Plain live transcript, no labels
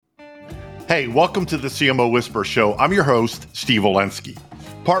Hey, welcome to the CMO Whisper Show. I'm your host, Steve Olensky.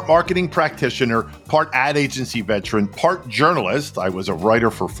 Part marketing practitioner, part ad agency veteran, part journalist. I was a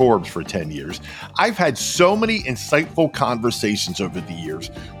writer for Forbes for 10 years. I've had so many insightful conversations over the years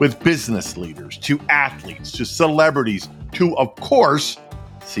with business leaders, to athletes, to celebrities, to, of course,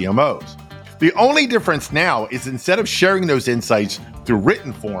 CMOs. The only difference now is instead of sharing those insights through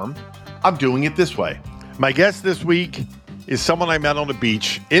written form, I'm doing it this way. My guest this week is someone I met on a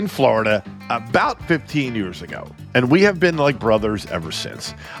beach in Florida about 15 years ago, and we have been like brothers ever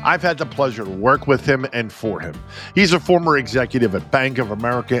since. I've had the pleasure to work with him and for him. He's a former executive at Bank of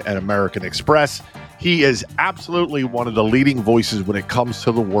America and American Express. He is absolutely one of the leading voices when it comes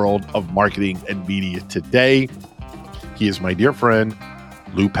to the world of marketing and media today. He is my dear friend,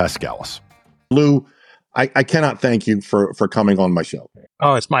 Lou Paskalis. Lou, I cannot thank you for coming on my show.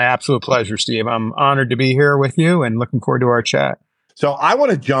 Oh, it's my absolute pleasure, Steve. I'm honored to be here with you and looking forward to our chat. So I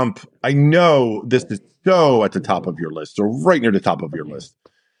want to jump. I know this is so at the top of your list, or right near the top of your list.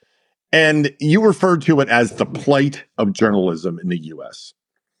 And you referred to it as the plight of journalism in the U.S.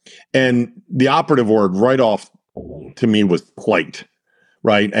 And the operative word right off to me was plight,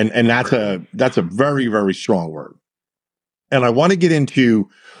 right? And that's a very, very strong word. And I want to get into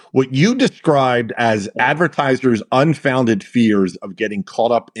what you described as advertisers' unfounded fears of getting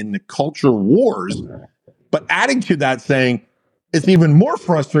caught up in the culture wars, but adding to that saying, it's even more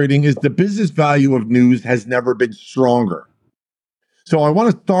frustrating is the business value of news has never been stronger. So I want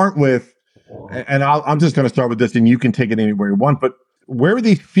to start with, and I'm just going to start with this and you can take it anywhere you want, but where are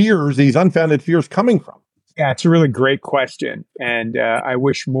these fears, these unfounded fears coming from? Yeah, it's a really great question. And I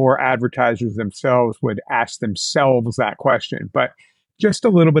wish more advertisers themselves would ask themselves that question. But just a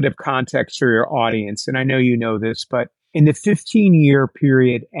little bit of context for your audience. And I know you know this, but in the 15-year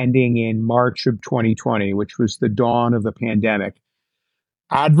period ending in March of 2020, which was the dawn of the pandemic,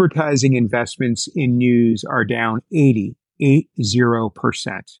 advertising investments in news are down 80%.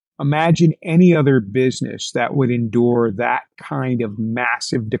 Imagine any other business that would endure that kind of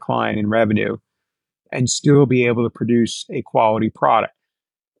massive decline in revenue and still be able to produce a quality product.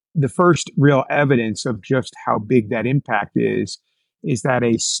 The first real evidence of just how big that impact is that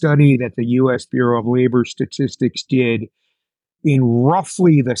a study that the U.S. Bureau of Labor Statistics did in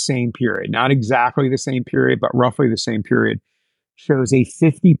roughly the same period, not exactly the same period, but roughly the same period, shows a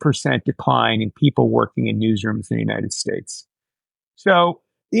 50% decline in people working in newsrooms in the United States. So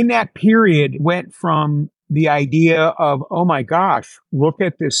in that period, went from the idea of, oh my gosh, look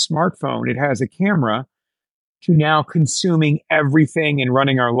at this smartphone, it has a camera, to now consuming everything and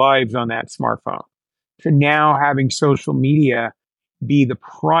running our lives on that smartphone, to now having social media be the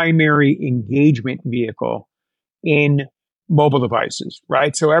primary engagement vehicle in mobile devices,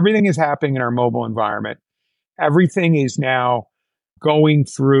 right? So everything is happening in our mobile environment. Everything is now going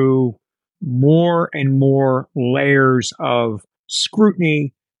through more and more layers of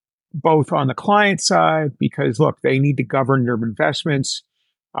scrutiny, both on the client side, because look, they need to govern their investments,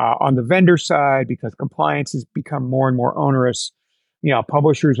 on the vendor side, because compliance has become more and more onerous. You know,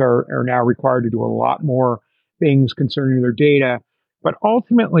 publishers are now required to do a lot more things concerning their data. But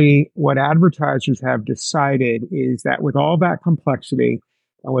ultimately, what advertisers have decided is that with all that complexity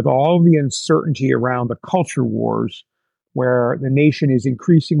and with all the uncertainty around the culture wars, where the nation is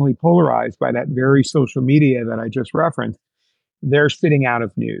increasingly polarized by that very social media that I just referenced, they're sitting out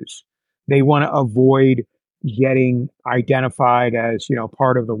of news. They want to avoid getting identified as, you know,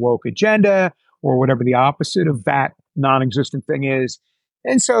 part of the woke agenda or whatever the opposite of that non-existent thing is.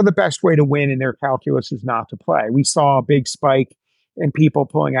 And so the best way to win in their calculus is not to play. We saw a big spike in people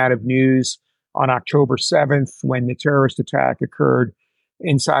pulling out of news on October 7th when the terrorist attack occurred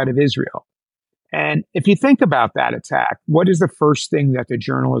inside of Israel. And if you think about that attack, what is the first thing that the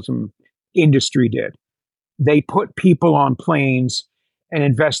journalism industry did? They put people on planes and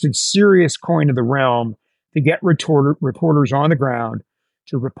invested serious coin of the realm to get reporters on the ground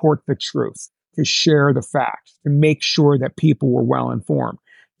to report the truth, to share the facts, to make sure that people were well informed.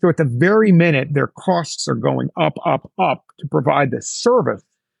 So at the very minute, their costs are going up, up, up to provide the service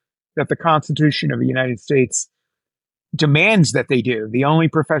that the Constitution of the United States demands that they do. The only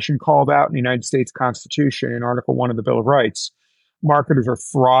profession called out in the United States Constitution in Article 1 of the Bill of Rights, marketers are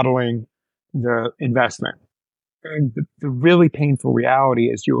throttling the investment. And the really painful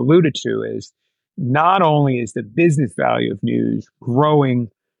reality, as you alluded to, is not only is the business value of news growing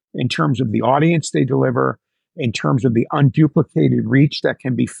in terms of the audience they deliver, in terms of the unduplicated reach that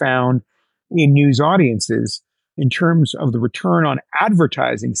can be found in news audiences, in terms of the return on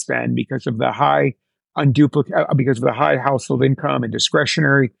advertising spend because of the high because of the high household income and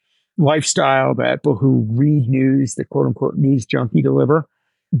discretionary lifestyle that people who read news, the quote unquote news junkie, deliver.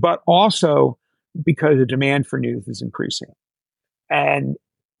 but also because the demand for news is increasing. And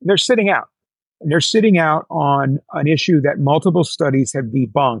they're sitting out. And they're sitting out on an issue that multiple studies have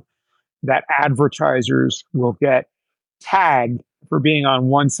debunked, that advertisers will get tagged for being on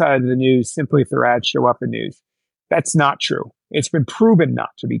one side of the news simply if their ads show up in news. That's not true. It's been proven not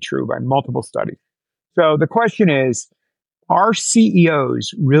to be true by multiple studies. So the question is, are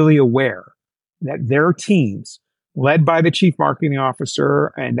CEOs really aware that their teams, led by the chief marketing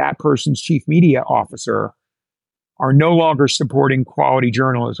officer and that person's chief media officer, are no longer supporting quality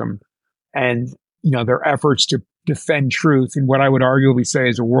journalism and their efforts to defend truth in what I would arguably say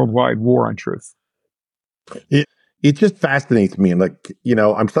is a worldwide war on truth? It just fascinates me. And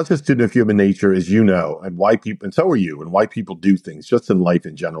I'm such a student of human nature, as you know, and why people, and so are you, and why people do things just in life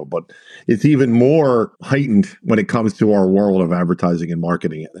in general. But it's even more heightened when it comes to our world of advertising and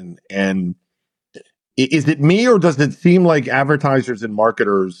marketing. And is it me, or does it seem like advertisers and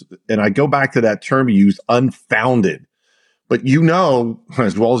marketers, and I go back to that term you use, unfounded, but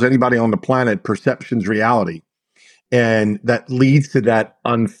as well as anybody on the planet, perception's reality. And that leads to that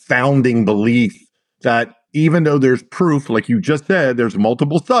unfounding belief that even though there's proof, like you just said, there's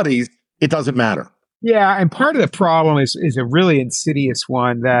multiple studies, it doesn't matter. Yeah, and part of the problem is a really insidious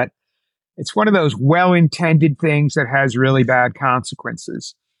one, that it's one of those well-intended things that has really bad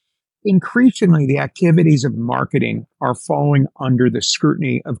consequences. Increasingly, the activities of marketing are falling under the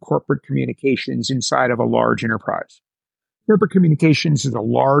scrutiny of corporate communications inside of a large enterprise. Corporate communications is a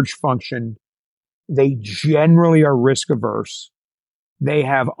large function. They generally are risk averse. They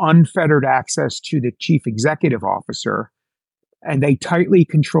have unfettered access to the chief executive officer, and they tightly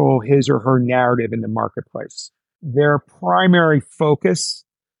control his or her narrative in the marketplace. Their primary focus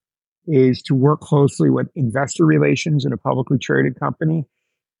is to work closely with investor relations in a publicly traded company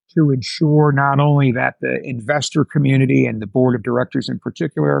to ensure not only that the investor community and the board of directors in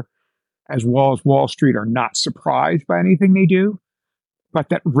particular, as well as Wall Street, are not surprised by anything they do, but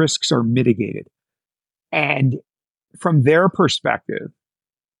that risks are mitigated. And from their perspective,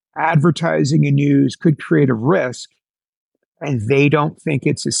 advertising and news could create a risk, and they don't think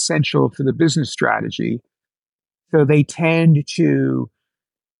it's essential to the business strategy. So they tend to,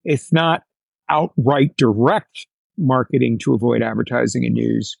 if not outright direct marketing to avoid advertising and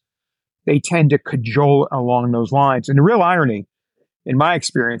news, they tend to cajole along those lines. And the real irony, in my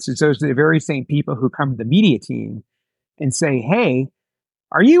experience, is those are the very same people who come to the media team and say, hey,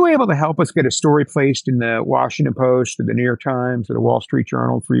 are you able to help us get a story placed in the Washington Post or the New York Times or the Wall Street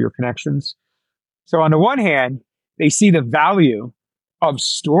Journal for your connections? So on the one hand, they see the value of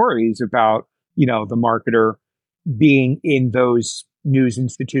stories about, the marketer being in those news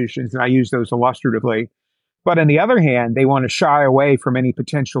institutions, and I use those illustratively. But on the other hand, they want to shy away from any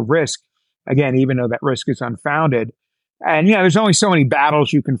potential risk, again, even though that risk is unfounded. And, there's only so many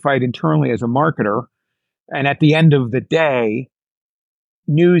battles you can fight internally as a marketer. And at the end of the day,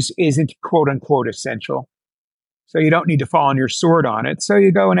 news isn't quote unquote essential. So you don't need to fall on your sword on it. So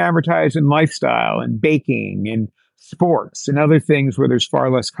you go and advertise in lifestyle and baking and sports and other things where there's far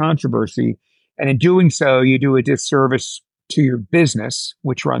less controversy. And in doing so, you do a disservice to your business,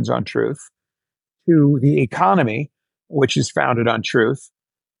 which runs on truth, to the economy, which is founded on truth,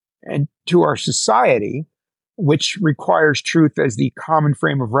 and to our society, which requires truth as the common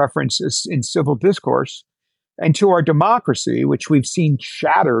frame of reference in civil discourse, and to our democracy, which we've seen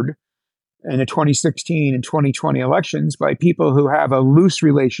shattered in the 2016 and 2020 elections by people who have a loose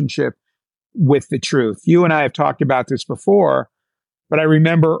relationship with the truth. You and I have talked about this before, but I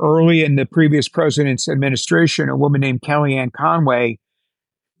remember early in the previous president's administration, a woman named Kellyanne Conway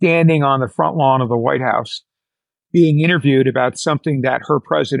standing on the front lawn of the White House being interviewed about something that her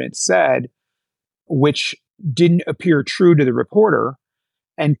president said, which didn't appear true to the reporter.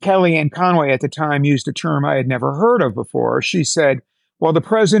 And Kellyanne Conway at the time used a term I had never heard of before. She said, well, the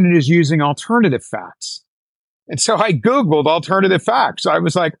president is using alternative facts. And so I Googled alternative facts. I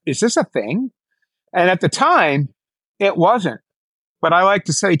was like, is this a thing? And at the time, it wasn't. But I like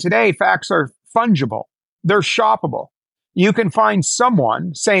to say today, facts are fungible. They're shoppable. You can find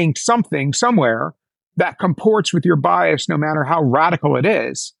someone saying something somewhere that comports with your bias, no matter how radical it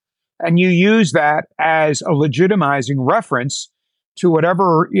is. And you use that as a legitimizing reference to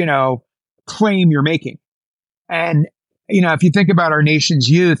whatever, claim you're making. And, if you think about our nation's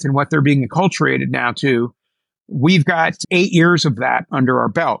youth and what they're being acculturated now to, we've got 8 years of that under our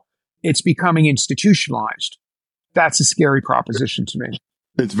belt. It's becoming institutionalized. That's a scary proposition to me.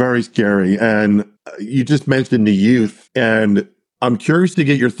 It's very scary. And you just mentioned the youth, and I'm curious to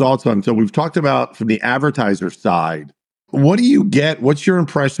get your thoughts on. So we've talked about from the advertiser side. What do you get? What's your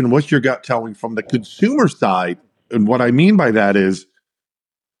impression? What's your gut telling from the consumer side? And what I mean by that is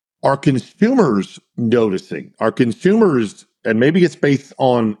Are consumers noticing? Are consumers, and maybe it's based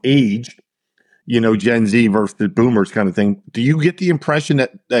on age, Gen Z versus boomers kind of thing. Do you get the impression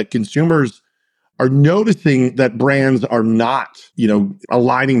that consumers are noticing that brands are not,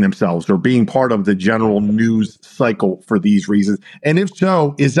 aligning themselves or being part of the general news cycle for these reasons? And if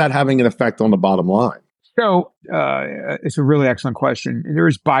so, is that having an effect on the bottom line? So it's a really excellent question. There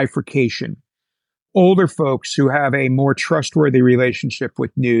is bifurcation. Older folks who have a more trustworthy relationship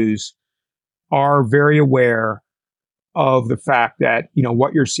with news are very aware of the fact that,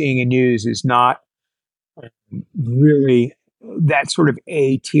 what you're seeing in news is not really that sort of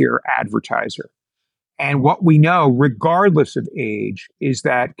A-tier advertiser. And what we know, regardless of age, is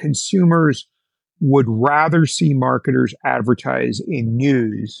that consumers would rather see marketers advertise in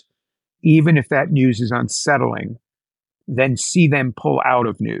news, even if that news is unsettling, than see them pull out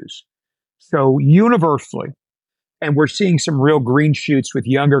of news. So universally, and we're seeing some real green shoots with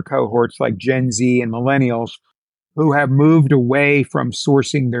younger cohorts like Gen Z and millennials who have moved away from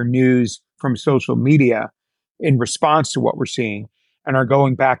sourcing their news from social media in response to what we're seeing and are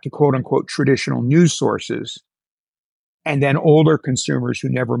going back to quote unquote traditional news sources, and then older consumers who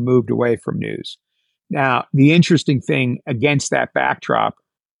never moved away from news. Now, the interesting thing against that backdrop,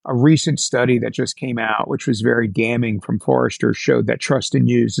 a recent study that just came out, which was very damning from Forrester, showed that trust in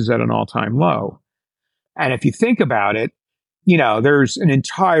news is at an all-time low. And if you think about it, there's an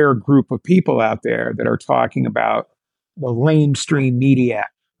entire group of people out there that are talking about the lamestream media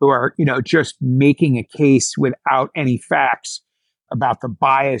who are, just making a case without any facts about the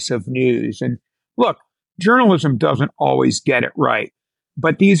bias of news. And look, journalism doesn't always get it right,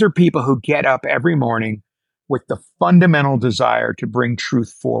 but these are people who get up every morning with the fundamental desire to bring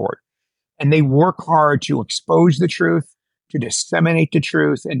truth forward. And they work hard to expose the truth, to disseminate the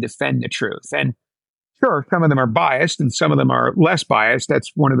truth, and defend the truth. And sure, some of them are biased and some of them are less biased.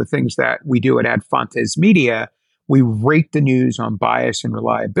 That's one of the things that we do at Ad Fontes Media. We rate the news on bias and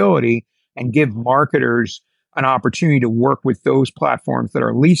reliability and give marketers an opportunity to work with those platforms that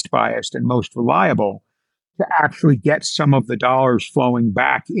are least biased and most reliable to actually get some of the dollars flowing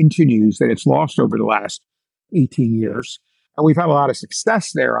back into news that it's lost over the last 18 years. And we've had a lot of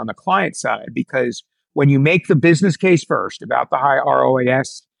success there on the client side because when you make the business case first about the high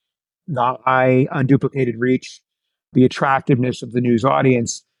ROAS, the high unduplicated reach, the attractiveness of the news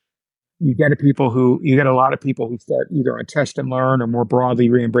audience, you get a lot of people who start either on test and learn or more broadly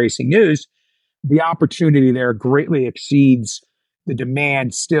re-embracing news. The opportunity there greatly exceeds the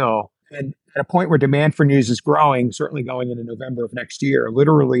demand still. And at a point where demand for news is growing, certainly going into November of next year,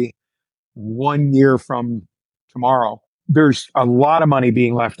 literally 1 year from tomorrow, there's a lot of money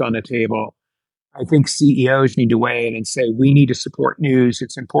being left on the table. I think CEOs need to weigh in and say, we need to support news.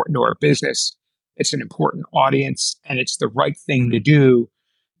 It's important to our business. It's an important audience, and it's the right thing to do,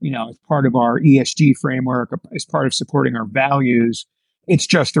 as part of our ESG framework, as part of supporting our values. It's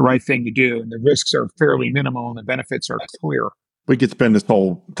just the right thing to do. And the risks are fairly minimal and the benefits are clear. We could spend this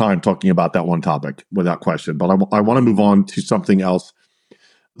whole time talking about that one topic without question, but I want to move on to something else.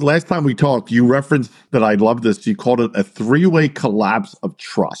 Last time we talked, you referenced that I love this. You called it a three-way collapse of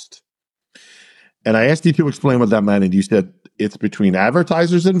trust. And I asked you to explain what that meant. And you said it's between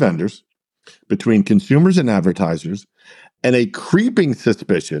advertisers and vendors, between consumers and advertisers, and a creeping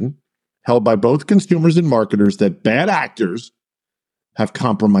suspicion held by both consumers and marketers that bad actors have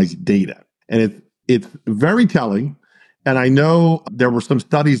compromised data. And it's very telling. And I know there were some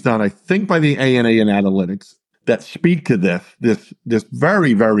studies done, I think by the ANA and Analytics, that speak to this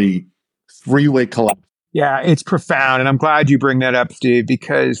very, very three-way collapse. Yeah, it's profound. And I'm glad you bring that up, Steve,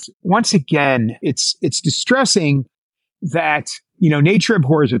 because once again, it's distressing that, nature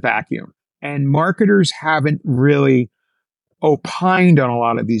abhors a vacuum and marketers haven't really opined on a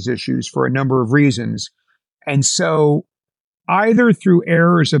lot of these issues for a number of reasons. And so either through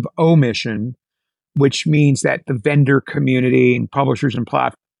errors of omission, which means that the vendor community and publishers and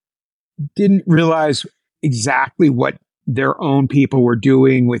platforms didn't realize exactly what their own people were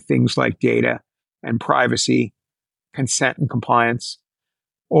doing with things like data and privacy, consent and compliance,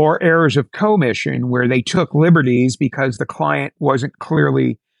 or errors of commission where they took liberties because the client wasn't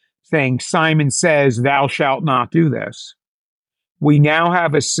clearly saying, Simon says, thou shalt not do this. We now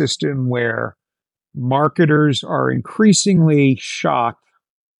have a system where marketers are increasingly shocked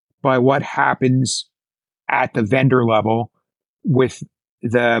by what happens at the vendor level with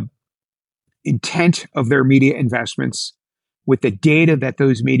the intent of their media investments, with the data that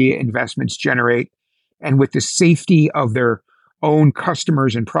those media investments generate, and with the safety of their own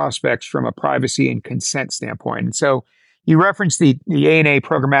customers and prospects from a privacy and consent standpoint. And so you referenced the ANA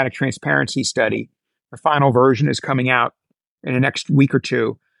programmatic transparency study. The final version is coming out in the next week or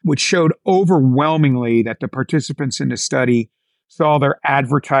two. which showed overwhelmingly that the participants in the study saw their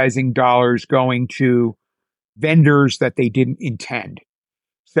advertising dollars going to vendors that they didn't intend.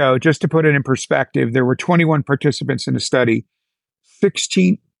 So just to put it in perspective, there were 21 participants in the study,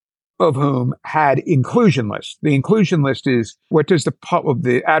 16 of whom had inclusion lists. The inclusion list is what does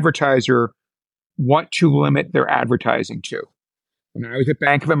the advertiser want to limit their advertising to? When I was at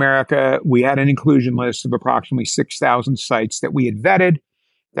Bank of America, we had an inclusion list of approximately 6,000 sites that we had vetted,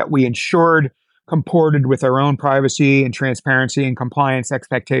 that we ensured comported with our own privacy and transparency and compliance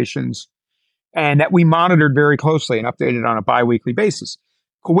expectations, and that we monitored very closely and updated on a biweekly basis.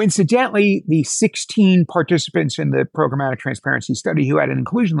 Coincidentally, the 16 participants in the programmatic transparency study who had an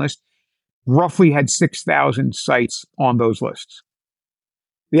inclusion list roughly had 6,000 sites on those lists.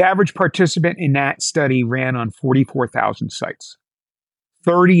 The average participant in that study ran on 44,000 sites.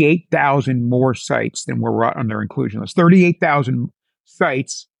 38,000 more sites than were on their inclusion list. 38,000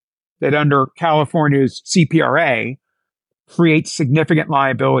 sites that under California's CPRA create significant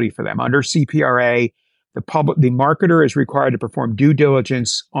liability for them. Under CPRA, the marketer is required to perform due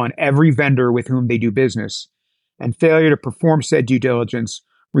diligence on every vendor with whom they do business, and failure to perform said due diligence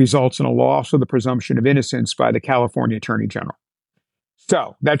results in a loss of the presumption of innocence by the California Attorney General.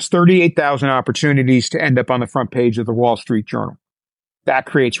 So that's 38,000 opportunities to end up on the front page of the Wall Street Journal. That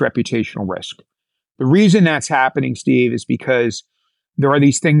creates reputational risk. The reason that's happening, Steve, is because there are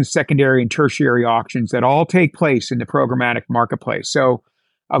these things, secondary and tertiary auctions, that all take place in the programmatic marketplace. So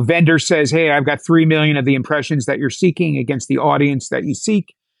a vendor says, hey, I've got 3 million of the impressions that you're seeking against the audience that you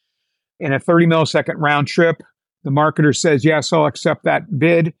seek. In a 30 millisecond round trip, the marketer says, yes, I'll accept that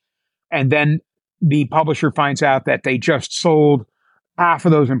bid. And then the publisher finds out that they just sold half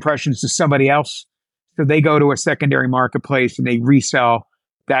of those impressions to somebody else. So they go to a secondary marketplace and they resell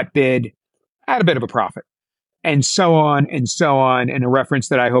that bid at a bit of a profit. And so on and so on. And a reference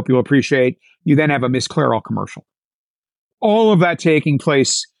that I hope you'll appreciate, you then have a Miss Clairol commercial. All of that taking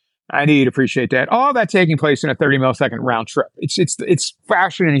place, I knew you'd appreciate that, all of that taking place in a 30 millisecond round trip. It's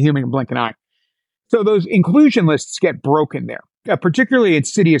fashion in a human blink an eye. So those inclusion lists get broken there. A particularly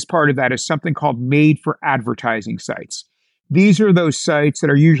insidious part of that is something called made for advertising sites. These are those sites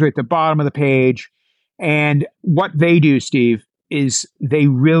that are usually at the bottom of the page. And what they do, Steve, is they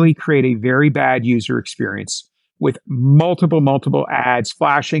really create a very bad user experience with multiple ads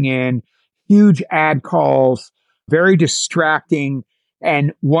flashing in, huge ad calls, very distracting,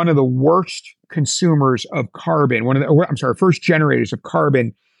 and one of the worst consumers of carbon, first generators of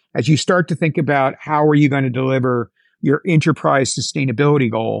carbon, as you start to think about how are you going to deliver your enterprise sustainability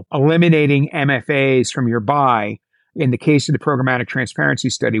goal, eliminating MFAs from your buy, in the case of the programmatic transparency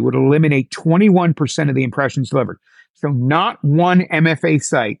study, would eliminate 21% of the impressions delivered. So not one MFA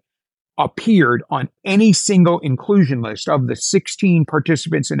site appeared on any single inclusion list of the 16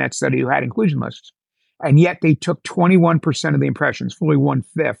 participants in that study who had inclusion lists. And yet they took 21% of the impressions, fully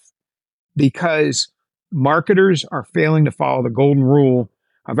 1/5, because marketers are failing to follow the golden rule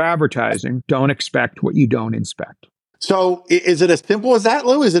of advertising. Don't expect what you don't inspect. So is it as simple as that,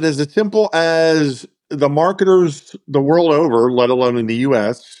 Lou? Is it as simple as the marketers the world over, let alone in the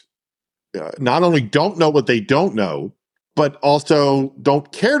U.S., not only don't know what they don't know, but also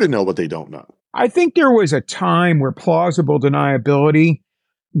don't care to know what they don't know? I think there was a time where plausible deniability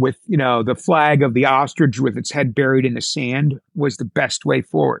with, the flag of the ostrich with its head buried in the sand was the best way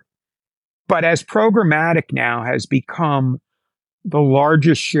forward. But as programmatic now has become the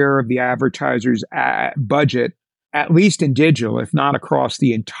largest share of the advertiser's budget, at least in digital, if not across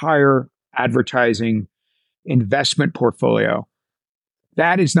the entire advertising investment portfolio,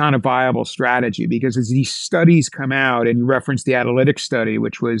 that is not a viable strategy, because as these studies come out, and you referenced the analytics study,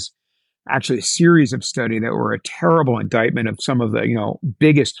 which was actually a series of studies that were a terrible indictment of some of the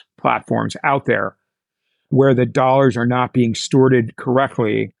biggest platforms out there, where the dollars are not being stewarded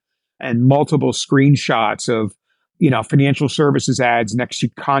correctly, and multiple screenshots of financial services ads next to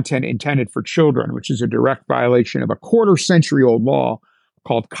content intended for children, which is a direct violation of a quarter-century-old law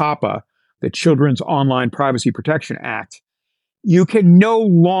called COPPA, the Children's Online Privacy Protection Act. You can no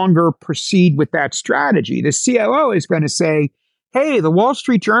longer proceed with that strategy. The COO is going to say, hey, the Wall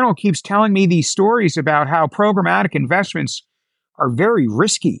Street Journal keeps telling me these stories about how programmatic investments are very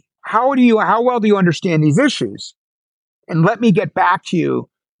risky. How well do you understand these issues? And let me get back to you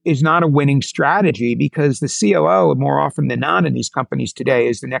is not a winning strategy, because the COO, more often than not in these companies today,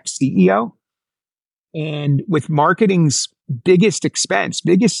 is the next CEO. And with marketing's biggest expense,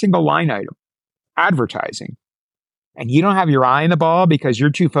 biggest single line item, advertising, and you don't have your eye on the ball because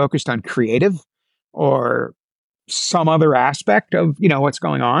you're too focused on creative or some other aspect of, what's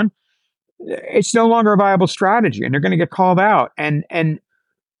going on, it's no longer a viable strategy, and they're going to get called out. And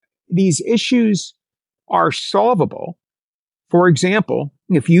these issues are solvable. For example,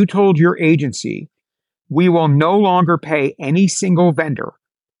 if you told your agency, we will no longer pay any single vendor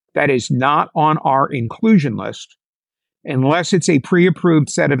that is not on our inclusion list unless it's a pre-approved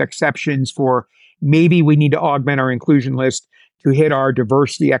set of exceptions for maybe we need to augment our inclusion list to hit our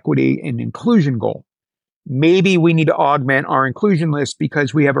diversity, equity, and inclusion goal. Maybe we need to augment our inclusion list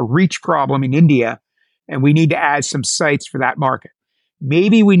because we have a reach problem in India and we need to add some sites for that market.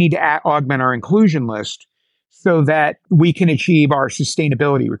 Maybe we need to augment our inclusion list so that we can achieve our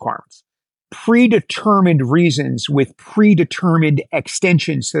sustainability requirements. Predetermined reasons with predetermined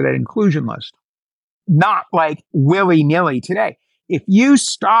extensions to that inclusion list. Not like willy-nilly today. If you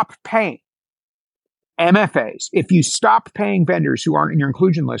stop paying MFAs, if you stop paying vendors who aren't in your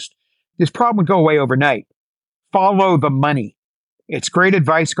inclusion list, this problem would go away overnight. Follow the money. It's great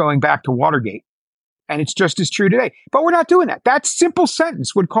advice going back to Watergate. And it's just as true today. But we're not doing that. That simple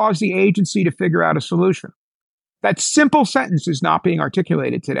sentence would cause the agency to figure out a solution. That simple sentence is not being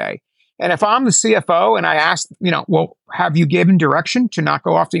articulated today. And if I'm the CFO and I ask, well, have you given direction to not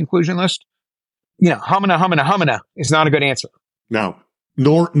go off the inclusion list? Humana is not a good answer. No,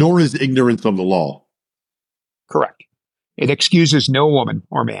 nor is ignorance of the law. Correct. It excuses no woman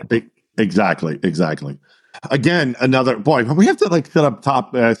or man. Exactly. Again, we have to set up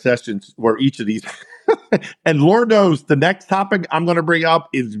top sessions where each of these, and Lord knows the next topic I'm going to bring up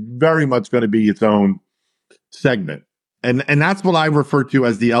is very much going to be its own segment. And that's what I refer to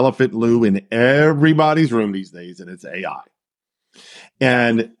as the elephant Lou in everybody's room these days, and it's AI.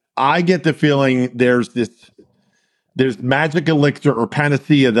 And I get the feeling there's magic elixir or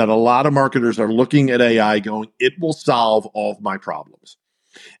panacea that a lot of marketers are looking at AI going, it will solve all of my problems.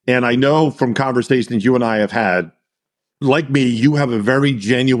 And I know from conversations you and I have had, like me, you have a very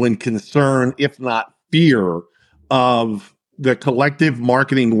genuine concern, if not fear, of the collective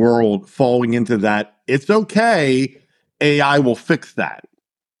marketing world falling into that. It's okay. AI will fix that.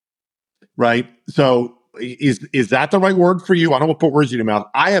 Right? So is that the right word for you? I don't want to put words in your mouth.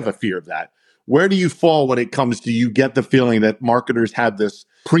 I have a fear of that. Where do you fall when it comes to, you get the feeling that marketers have this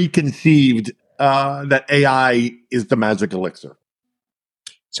preconceived that AI is the magic elixir?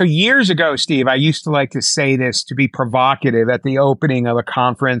 So years ago, Steve, I used to like to say this to be provocative at the opening of a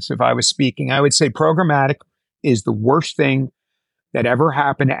conference. If I was speaking, I would say programmatic is the worst thing that ever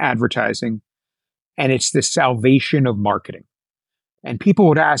happened to advertising. And it's the salvation of marketing. And people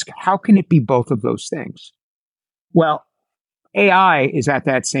would ask, how can it be both of those things? Well, AI is at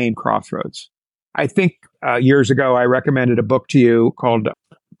that same crossroads. I think years ago, I recommended a book to you called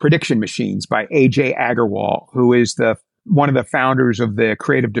Prediction Machines by A.J. Agarwal, who is one of the founders of the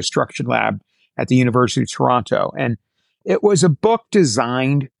Creative Destruction Lab at the University of Toronto. And it was a book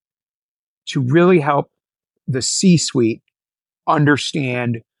designed to really help the C-suite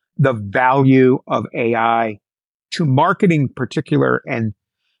understand the value of AI to marketing in particular and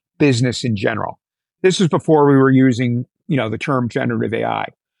business in general. This was before we were using, the term generative AI.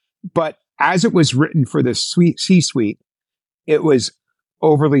 But as it was written for the C-suite, it was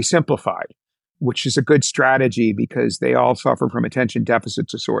overly simplified, which is a good strategy because they all suffer from attention deficit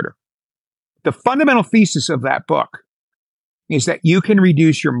disorder. The fundamental thesis of that book is that you can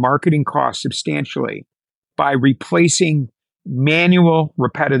reduce your marketing costs substantially by replacing manual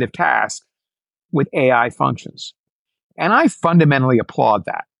repetitive tasks with AI functions. And I fundamentally applaud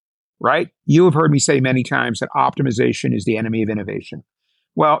that, right? You have heard me say many times that optimization is the enemy of innovation.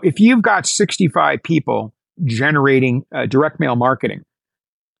 Well, if you've got 65 people generating direct mail marketing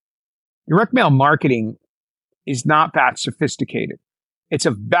is not that sophisticated. It's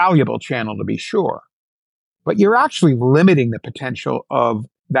a valuable channel to be sure, but you're actually limiting the potential of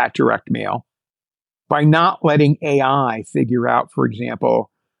that direct mail by not letting AI figure out, for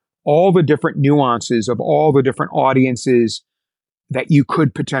example, all the different nuances of all the different audiences that you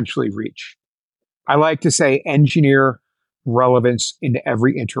could potentially reach. I like to say engineer relevance into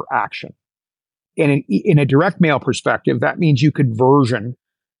every interaction. In a direct mail perspective, that means you could version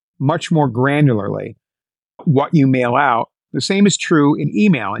much more granularly what you mail out. The same is true in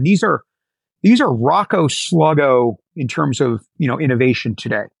email. And these are Rocco Sluggo in terms of, innovation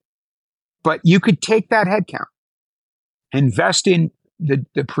today. But you could take that headcount, invest in the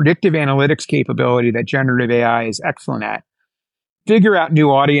predictive analytics capability that generative AI is excellent at, figure out new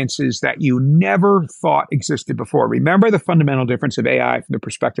audiences that you never thought existed before. Remember, the fundamental difference of AI from the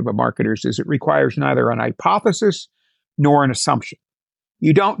perspective of marketers is it requires neither an hypothesis nor an assumption.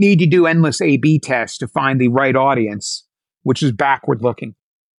 You don't need to do endless A/B tests to find the right audience, which is backward looking.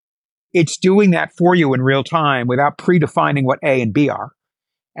 It's doing that for you in real time without predefining what A and B are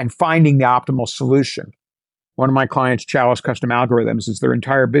and finding the optimal solution. One of my clients, Chalice Custom Algorithms, is their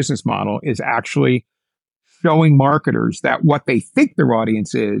entire business model is actually showing marketers that what they think their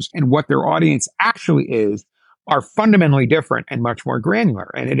audience is and what their audience actually is are fundamentally different and much more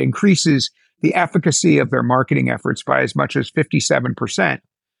granular. And it increases the efficacy of their marketing efforts by as much as 57%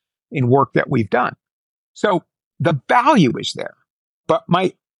 in work that we've done. So the value is there. But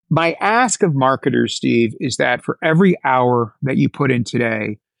my ask of marketers, Steve, is that for every hour that you put in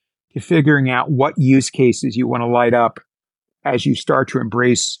today to figuring out what use cases you want to light up as you start to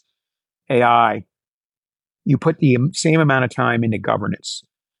embrace AI, you put the same amount of time into governance.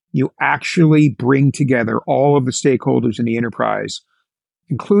 You actually bring together all of the stakeholders in the enterprise,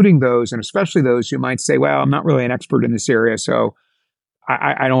 including those, and especially those who might say, well, I'm not really an expert in this area, so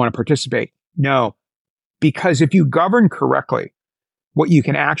I don't want to participate. No, because if you govern correctly, what you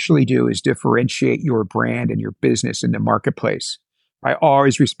can actually do is differentiate your brand and your business in the marketplace by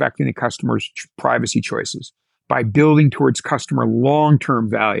always respecting the customer's privacy choices, by building towards customer long-term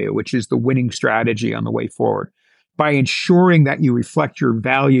value, which is the winning strategy on the way forward, by ensuring that you reflect your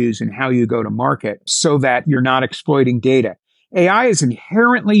values and how you go to market so that you're not exploiting data. AI is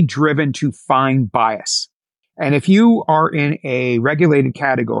inherently driven to find bias. And if you are in a regulated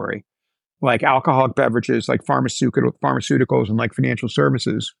category, like alcoholic beverages, like pharmaceuticals, and like financial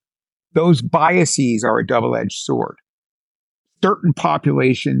services, those biases are a double-edged sword. Certain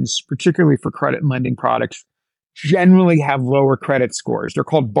populations, particularly for credit and lending products, generally have lower credit scores. They're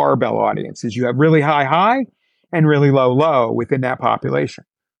called barbell audiences. You have really high and really low within that population.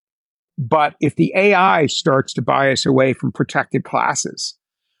 But if the AI starts to bias away from protected classes,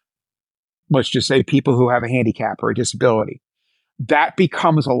 let's just say people who have a handicap or a disability, that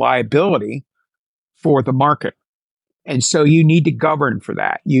becomes a liability for the market. And so you need to govern for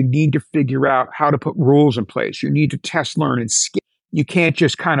that. You need to figure out how to put rules in place. You need to test, learn, and scale. You can't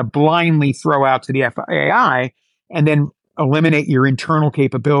just kind of blindly throw out to the AI and then eliminate your internal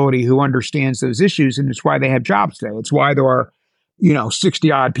capability who understands those issues. And it's why they have jobs today. It's why there are,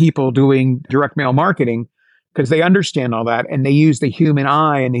 60 odd people doing direct mail marketing, because they understand all that and they use the human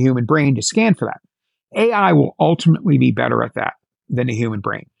eye and the human brain to scan for that. AI will ultimately be better at that than the human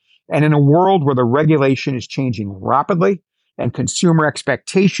brain. And in a world where the regulation is changing rapidly and consumer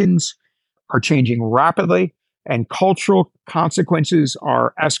expectations are changing rapidly and cultural consequences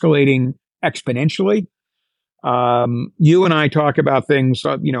are escalating exponentially, you and I talk about things,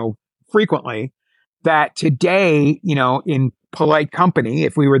 frequently that today, in polite company,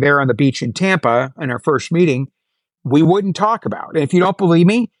 if we were there on the beach in Tampa in our first meeting, we wouldn't talk about. And if you don't believe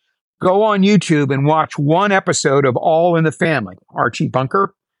me, go on YouTube and watch one episode of All in the Family, Archie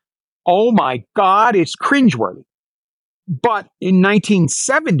Bunker. Oh my God, it's cringeworthy. But in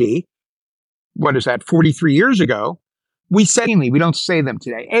 1970, what is that, 43 years ago, we don't say them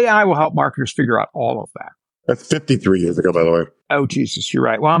today. AI will help marketers figure out all of that. That's 53 years ago, by the way. Oh, Jesus, you're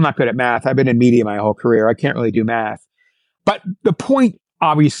right. Well, I'm not good at math. I've been in media my whole career. I can't really do math. But the point,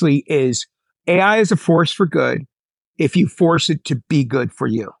 obviously, is AI is a force for good if you force it to be good for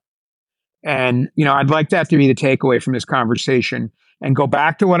you. And, I'd like that to be the takeaway from this conversation. And go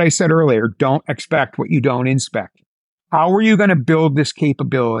back to what I said earlier. Don't expect what you don't inspect. How are you going to build this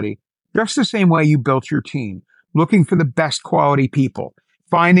capability? Just the same way you built your team, looking for the best quality people,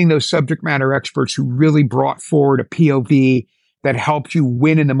 finding those subject matter experts who really brought forward a POV that helped you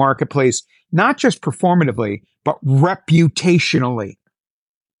win in the marketplace, not just performatively, but reputationally.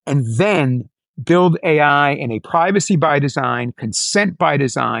 And then build AI in a privacy by design, consent by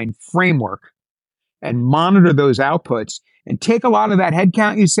design framework and monitor those outputs and take a lot of that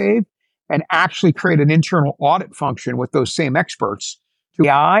headcount you save and actually create an internal audit function with those same experts.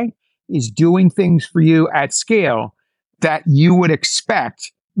 AI is doing things for you at scale that you would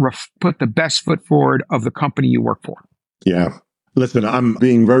expect put the best foot forward of the company you work for. Yeah. Listen, I'm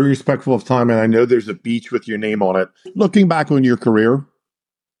being very respectful of time, and I know there's a beach with your name on it. Looking back on your career,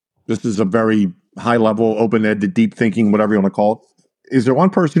 this is a very high level, open-ended, deep thinking, whatever you want to call it. Is there one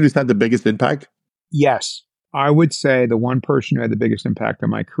person who's had the biggest impact? Yes. I would say the one person who had the biggest impact on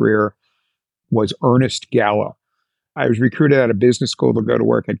my career was Ernest Gallo. I was recruited out of business school to go to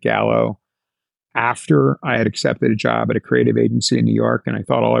work at Gallo after I had accepted a job at a creative agency in New York, and I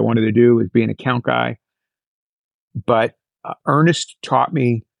thought all I wanted to do was be an account guy. But Ernest taught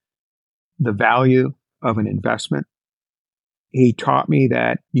me the value of an investment. He taught me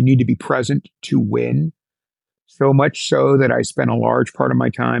that you need to be present to win. So much so that I spent a large part of my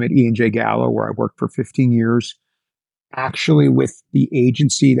time at E&J Gallo, where I worked for 15 years, actually with the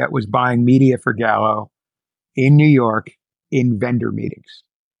agency that was buying media for Gallo in New York in vendor meetings.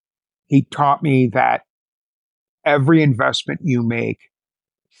 He taught me that every investment you make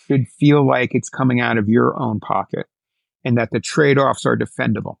should feel like it's coming out of your own pocket and that the trade-offs are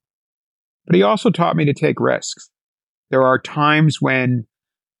defendable. But he also taught me to take risks. There are times when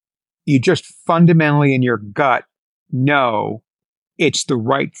you just fundamentally in your gut know it's the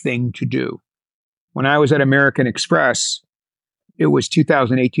right thing to do. When I was at American Express, it was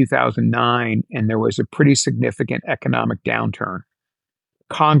 2008, 2009, and there was a pretty significant economic downturn.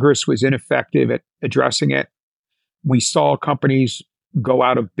 Congress was ineffective at addressing it. We saw companies go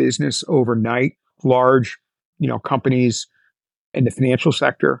out of business overnight, large, companies in the financial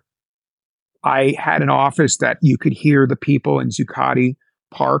sector. I had an office that you could hear the people in Zuccotti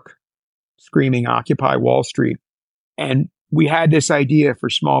Park screaming, "Occupy Wall Street." And we had this idea for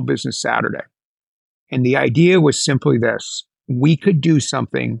Small Business Saturday. And the idea was simply this: we could do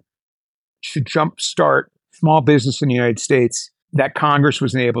something to jumpstart small business in the United States that Congress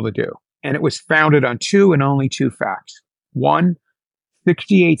wasn't able to do. And it was founded on two and only two facts. One,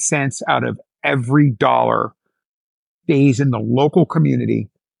 68 cents out of every dollar stays in the local community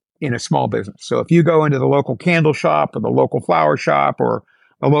in a small business. So if you go into the local candle shop or the local flower shop or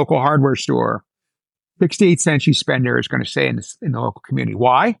a local hardware store, 68 cents you spend there is going to stay in the local community.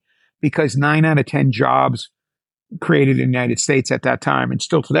 Why? Because 9 out of 10 jobs created in the United States at that time and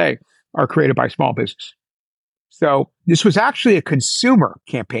still today are created by small business. So this was actually a consumer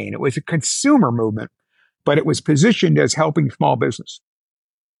campaign. It was a consumer movement, but it was positioned as helping small business.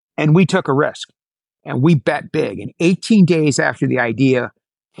 And we took a risk and we bet big. And 18 days after the idea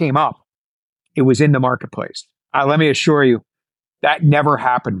came up, it was in the marketplace. Let me assure you, that never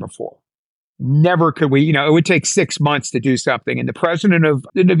happened before. Never could we, it would take 6 months to do something. And the president of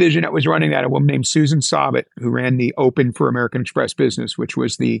the division that was running that, a woman named Susan Sobbett, who ran the Open for American Express business, which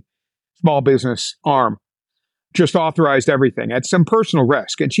was the small business arm, just authorized everything at some personal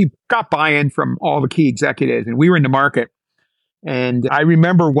risk. And she got buy-in from all the key executives. And we were in the market. And I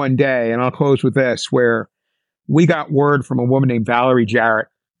remember one day, and I'll close with this, where we got word from a woman named Valerie Jarrett,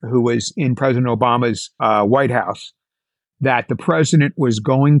 who was in President Obama's White House, that the president was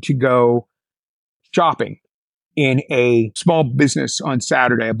going to go shopping in a small business on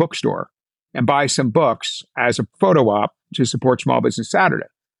Saturday, a bookstore, and buy some books as a photo op to support Small Business Saturday.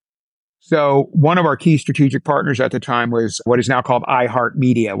 So one of our key strategic partners at the time was what is now called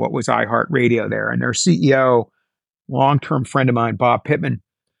iHeartMedia, what was iHeartRadio there. And their CEO, long-term friend of mine, Bob Pittman,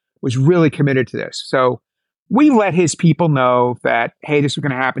 was really committed to this. So we let his people know that, hey, this was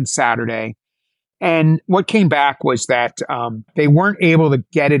going to happen Saturday. And what came back was that they weren't able to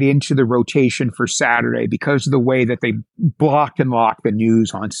get it into the rotation for Saturday because of the way that they blocked and locked the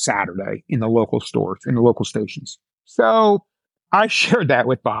news on Saturday in the local stores, in the local stations. So I shared that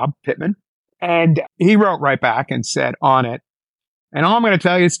with Bob Pittman, and he wrote right back and said on it, and all I'm going to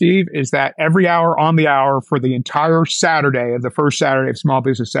tell you, Steve, is that every hour on the hour for the entire Saturday of the first Saturday of Small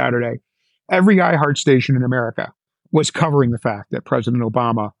Business Saturday, every iHeart station in America was covering the fact that President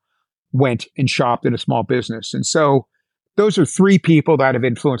Obama went and shopped in a small business. And so those are three people that have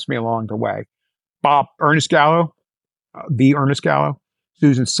influenced me along the way. Ernest Gallo,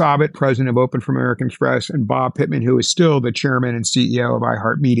 Susan Sobbett, president of Open for American Express, and Bob Pittman, who is still the chairman and CEO of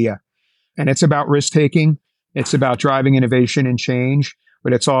iHeartMedia. And it's about risk-taking. It's about driving innovation and change,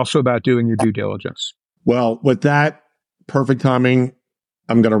 but it's also about doing your due diligence. Well, with that perfect timing,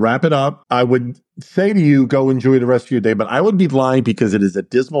 I'm going to wrap it up. I would say to you, go enjoy the rest of your day, but I would be lying because it is a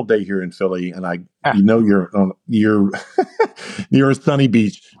dismal day here in Philly, and you're near a sunny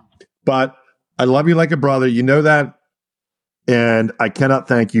beach. But I love you like a brother. You know that. And I cannot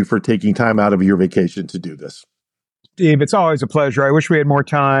thank you for taking time out of your vacation to do this. Steve, it's always a pleasure. I wish we had more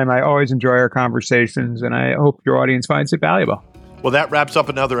time. I always enjoy our conversations, and I hope your audience finds it valuable. Well, that wraps up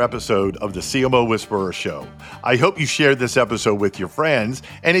another episode of the CMO Whisperer Show. I hope you shared this episode with your friends.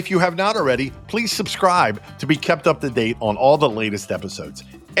 And if you have not already, please subscribe to be kept up to date on all the latest episodes.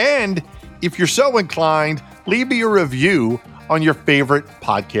 And if you're so inclined, leave me a review on your favorite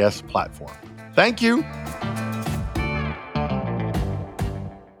podcast platform. Thank you.